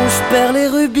avalanche, perles et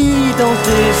rubis dans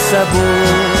tes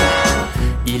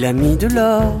sabots. Il a mis de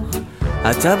l'or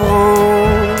à ta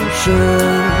branche,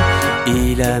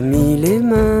 il a mis les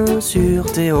mains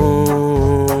sur tes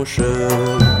hanches.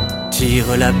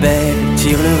 Tire la belle,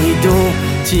 tire le rideau,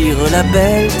 tire la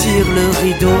belle, tire le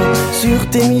rideau sur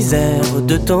tes misères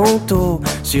de tantôt,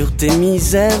 sur tes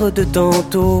misères de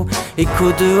tantôt. Et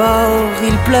qu'au dehors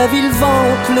il pleuve, il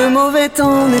vente, le mauvais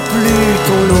temps n'est plus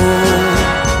ton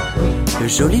lot. Le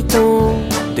joli temps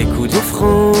des coups de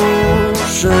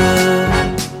franche,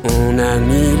 on a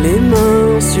mis les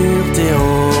mains sur tes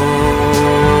hanches.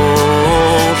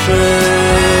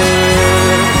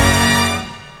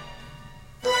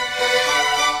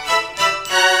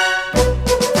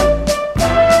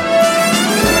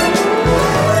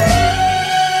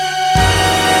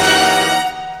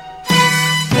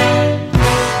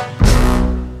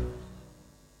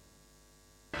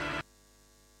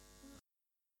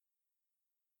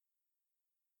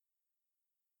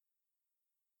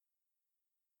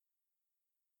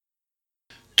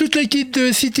 Toute l'équipe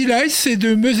de City Lights et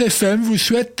de Meuse FM vous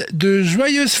souhaite de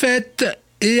joyeuses fêtes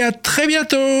et à très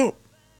bientôt.